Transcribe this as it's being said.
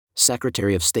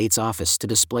Secretary of State's office to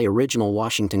display original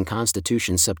Washington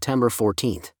Constitution September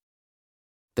 14.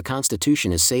 The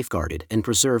Constitution is safeguarded and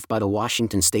preserved by the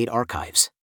Washington State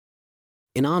Archives.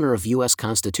 In honor of U.S.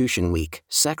 Constitution Week,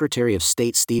 Secretary of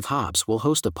State Steve Hobbs will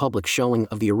host a public showing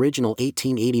of the original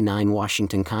 1889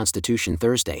 Washington Constitution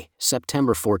Thursday,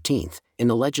 September 14, in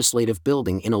the Legislative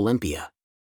Building in Olympia.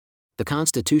 The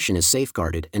Constitution is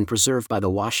safeguarded and preserved by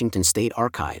the Washington State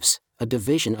Archives, a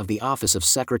division of the Office of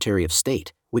Secretary of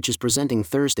State, which is presenting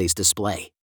Thursday's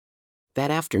display.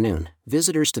 That afternoon,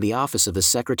 visitors to the Office of the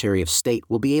Secretary of State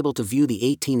will be able to view the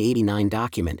 1889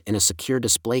 document in a secure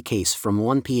display case from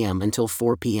 1 p.m. until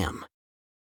 4 p.m.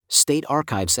 State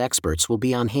Archives experts will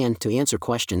be on hand to answer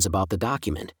questions about the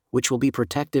document, which will be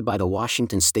protected by the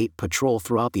Washington State Patrol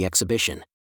throughout the exhibition.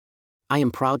 I am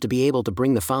proud to be able to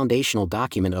bring the foundational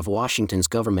document of Washington's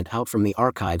government out from the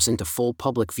archives into full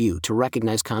public view to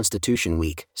recognize Constitution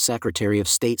Week, Secretary of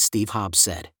State Steve Hobbs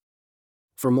said.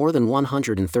 For more than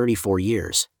 134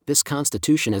 years, this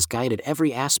Constitution has guided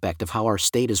every aspect of how our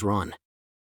state is run.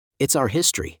 It's our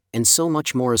history, and so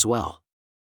much more as well.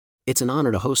 It's an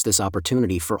honor to host this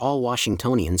opportunity for all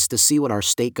Washingtonians to see what our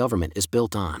state government is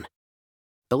built on.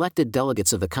 Elected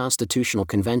delegates of the Constitutional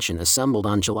Convention assembled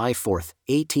on July 4,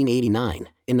 1889,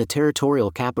 in the Territorial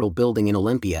Capitol building in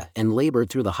Olympia and labored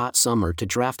through the hot summer to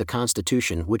draft a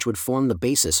constitution which would form the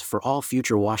basis for all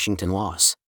future Washington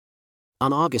laws.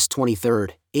 On August 23,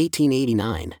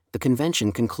 1889, the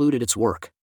convention concluded its work.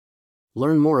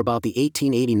 Learn more about the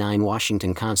 1889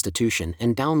 Washington Constitution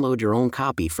and download your own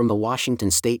copy from the Washington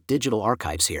State Digital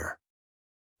Archives here.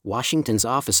 Washington's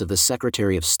Office of the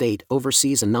Secretary of State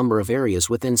oversees a number of areas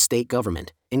within state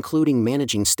government, including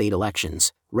managing state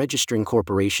elections, registering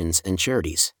corporations and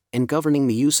charities, and governing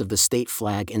the use of the state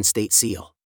flag and state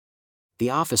seal.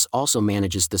 The office also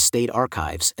manages the state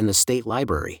archives and the state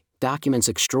library, documents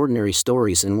extraordinary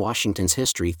stories in Washington's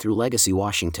history through Legacy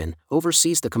Washington,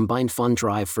 oversees the combined fund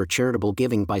drive for charitable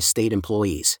giving by state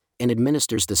employees, and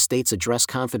administers the state's address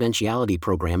confidentiality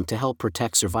program to help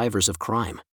protect survivors of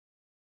crime.